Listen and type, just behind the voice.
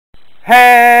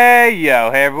Hey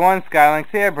everyone,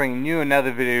 Skylinks here, bringing you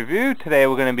another video review. Today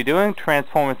we're going to be doing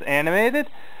Transformers Animated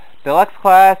Deluxe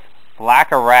Class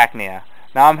Blackarachnia.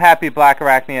 Now I'm happy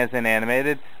Blackarachnia is in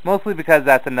animated, mostly because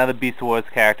that's another Beast Wars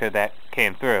character that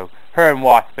came through. Her and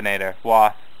Waspinator,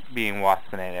 Wasp being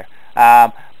Waspinator.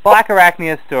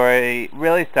 Blackarachnia's story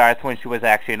really starts when she was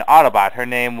actually an Autobot. Her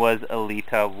name was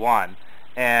Elita 1.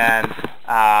 And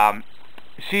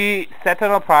she,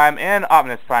 Sentinel Prime, and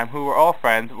Optimus Prime, who were all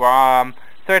friends, were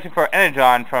searching for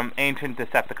energon from ancient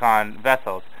Decepticon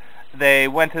vessels. They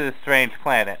went to this strange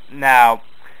planet. Now,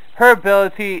 her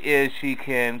ability is she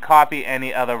can copy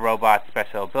any other robot's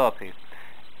special abilities.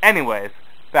 Anyways,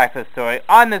 back to the story.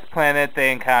 On this planet,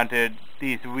 they encountered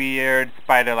these weird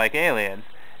spider-like aliens,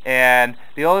 and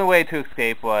the only way to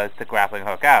escape was to grappling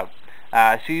hook out.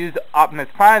 She used Optimus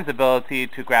Prime's ability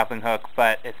to grappling hook,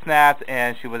 but it snapped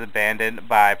and she was abandoned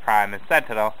by Prime and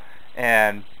Sentinel,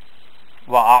 and,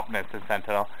 well, Optimus and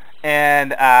Sentinel,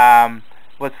 and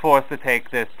was forced to take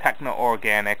this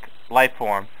techno-organic life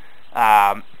form.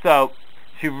 So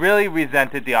she really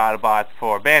resented the Autobots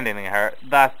for abandoning her,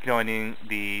 thus joining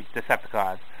the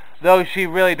Decepticons. Though she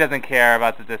really doesn't care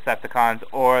about the Decepticons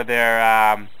or their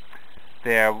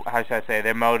how should I say,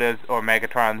 their motives or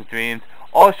Megatron's dreams.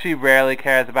 All she rarely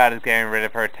cares about is getting rid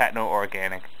of her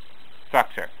techno-organic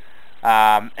structure.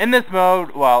 In this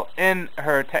mode, well, in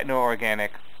her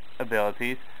techno-organic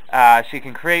abilities, she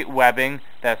can create webbing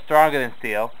that's stronger than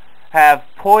steel, have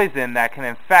poison that can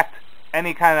infect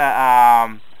any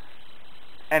kind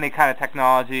of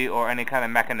technology or any kind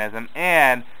of mechanism,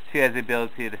 and she has the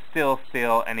ability to still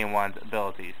steal anyone's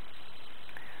abilities.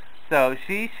 So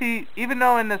she even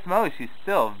though in this mode, she's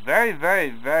still a very, very,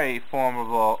 very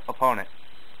formidable opponent.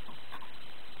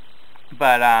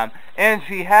 But, and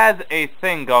she has a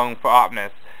thing going for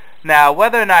Optimus. Now,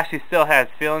 whether or not she still has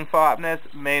feelings for Optimus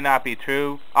may not be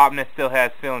true. Optimus still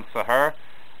has feelings for her,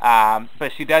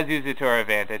 but she does use it to her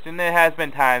advantage, and there has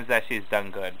been times that she's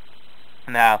done good.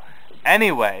 Now,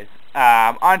 anyways,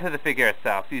 onto the figure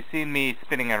itself. You've seen me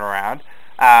spinning it around.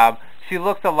 She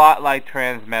looks a lot like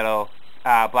Transmetal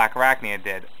Blackarachnia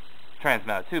did.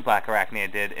 Transmetal 2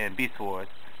 Blackarachnia did in Beast Wars.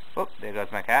 Oop, there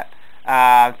goes my cat.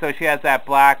 So she has that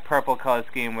black-purple color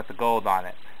scheme with the gold on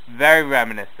it. Very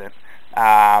reminiscent.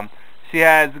 She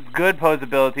has good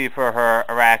posability for her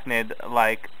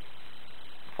arachnid-like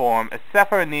form, except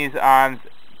for in these arms,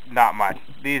 not much.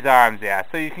 These arms, yeah.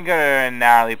 So you can get her in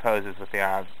gnarly poses with the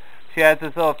arms. She has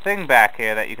this little thing back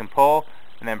here that you can pull,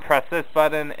 and then press this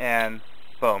button, and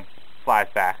boom, flies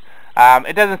back.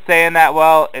 It doesn't stay in that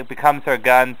well. It becomes her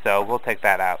gun, so we'll take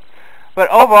that out. But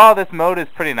overall, this mode is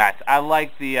pretty nice. I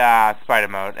like the spider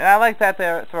mode, and I like that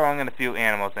they're throwing in a few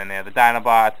animals in there. The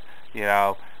Dinobots, you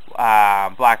know,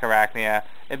 Blackarachnia.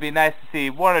 It'd be nice to see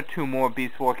one or two more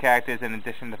Beast War characters in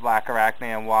addition to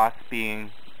Blackarachnia and Wasp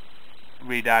being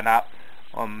redone up,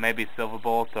 or maybe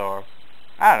Silverbolt, or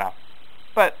I don't know.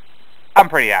 But I'm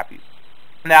pretty happy.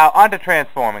 Now, on to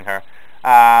transforming her.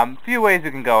 Few ways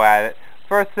you can go at it.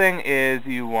 First thing is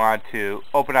you want to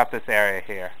open up this area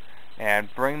here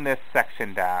and bring this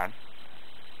section down.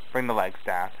 Bring the legs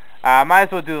down. Might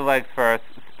as well do the legs first.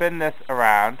 Spin this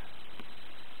around.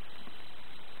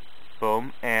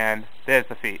 Boom, and there's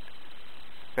the feet.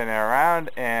 Spin it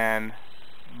around, and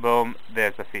boom,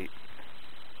 there's the feet.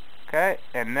 Okay,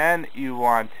 and then you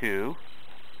want to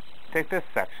take this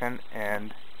section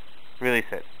and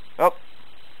release it. Oh,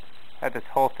 this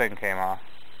whole thing came off.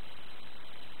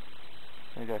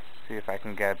 Let me just see if I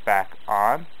can get it back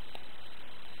on.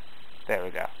 There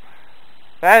we go.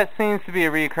 That seems to be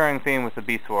a recurring theme with the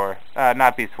Beast War,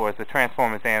 not Beast Wars, the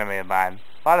Transformers animated line.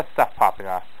 A lot of stuff popping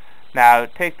off. Now,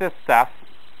 take this stuff,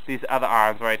 these other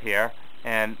arms right here,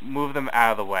 and move them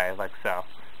out of the way, like so.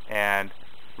 And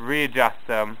readjust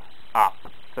them up,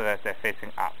 so that they're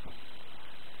facing up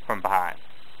from behind.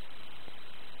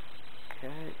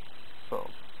 Okay, boom.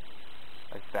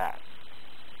 Like that.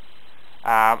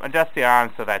 Adjust the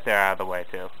arms so that they're out of the way,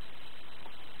 too.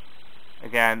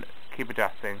 Again, keep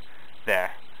adjusting.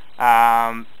 There.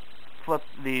 Flip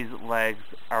these legs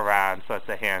around so it's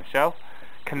a hand show.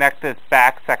 Connect this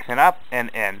back section up and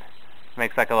in.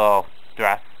 Makes like a little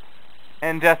dress.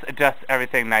 And just adjust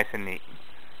everything nice and neat.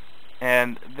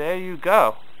 And there you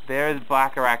go. There's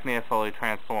Blackarachnia fully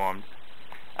transformed.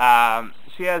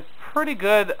 She has pretty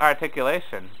good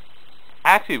articulation.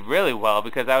 Actually, really well,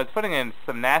 because I was putting in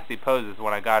some nasty poses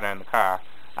when I got her in the car.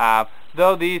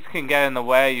 Though these can get in the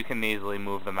way, you can easily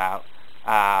move them out.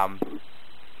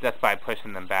 Just by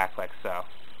pushing them back like so.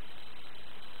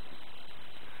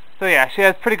 So yeah, she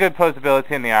has pretty good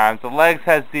posability in the arms. The legs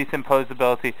has decent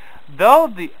posability. Though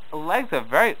the legs are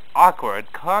very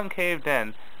awkward, concaved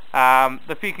in.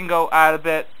 The feet can go out a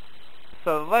bit,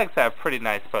 so the legs have pretty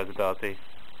nice posability.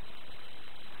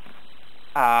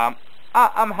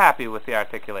 I'm happy with the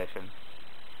articulation.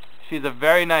 She's a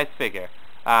very nice figure.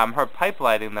 Her pipe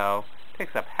lighting, though,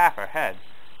 takes up half her head,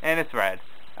 and it's red.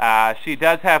 She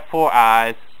does have 4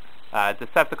 eyes,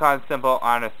 Decepticon symbol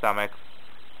on her stomach.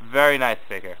 Very nice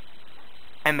figure.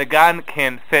 And the gun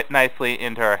can fit nicely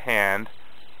into her hand,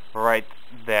 right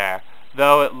there,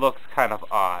 though it looks kind of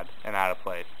odd and out of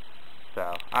place.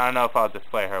 So, I don't know if I'll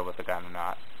display her with the gun or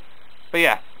not. But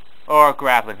yes, or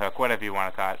grappling hook, whatever you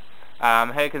want to call it.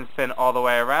 Head can spin all the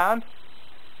way around.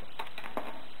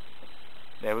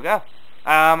 There we go.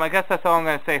 I guess that's all I'm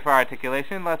going to say for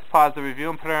articulation. Let's pause the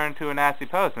review and put her into a nasty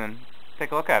pose and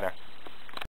take a look at her.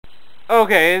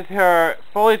 Okay, it's her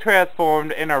fully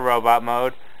transformed in her robot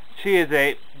mode. She is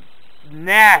a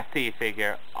nasty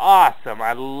figure. Awesome.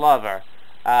 I love her.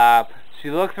 She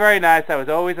looks very nice. I was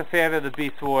always a fan of the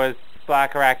Beast Wars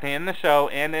Blackarachnia in the show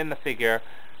and in the figure,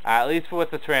 at least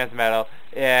with the Transmetal.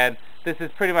 And this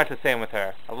is pretty much the same with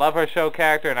her. I love her show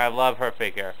character and I love her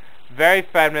figure. Very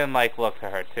feminine-like look to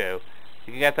her, too.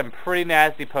 You can get some pretty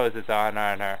nasty poses on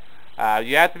her.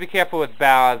 You have to be careful with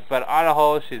balance, but on a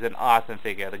whole, she's an awesome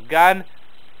figure. The gun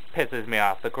pisses me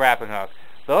off, the grappling hook.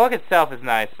 The hook itself is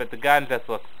nice, but the gun just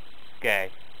looks gay.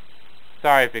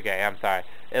 Sorry if you're gay, I'm sorry.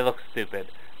 It looks stupid.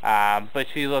 But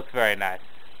she looks very nice.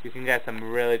 You can get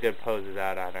some really good poses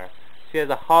out on her. She has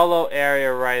a hollow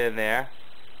area right in there.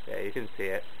 Yeah, you can see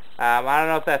it. I don't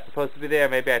know if that's supposed to be there.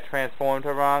 Maybe I transformed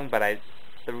her wrong, but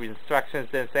the instructions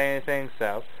didn't say anything,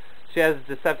 so she has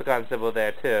a Decepticon symbol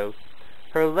there too.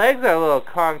 Her legs are a little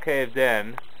concaved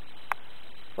in.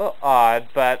 A little odd,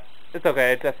 but it's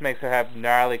okay. It just makes her have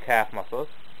gnarly calf muscles.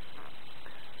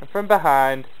 And from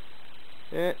behind,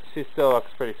 she still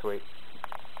looks pretty sweet.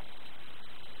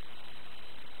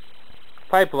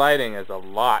 Pipe lighting is a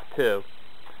lot too.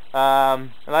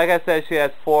 Like I said, she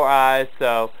has 4 eyes,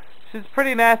 so she's a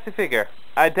pretty nasty figure.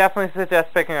 I definitely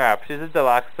suggest picking her up. She's a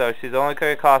deluxe, so she's only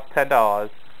going to cost $10.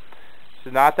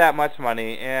 She's not that much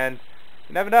money, and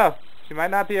you never know. She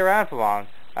might not be around for long.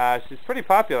 She's pretty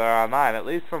popular online, at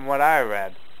least from what I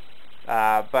read.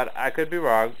 But I could be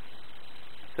wrong.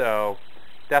 So,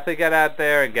 definitely get out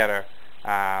there and get her.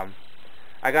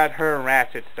 I got her and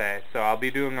Ratchet today, so I'll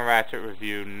be doing a Ratchet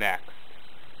review next.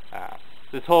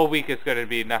 This whole week is going to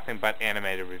be nothing but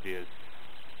animated reviews.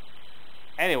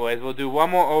 Anyways, we'll do one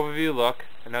more overview look.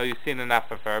 I know you've seen enough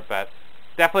of her, but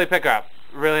definitely pick her up.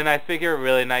 Really nice figure,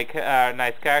 really nice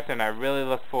character, and I really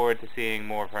look forward to seeing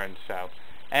more of her in the show.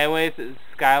 Anyways, this is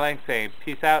Skylink saying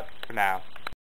peace out for now.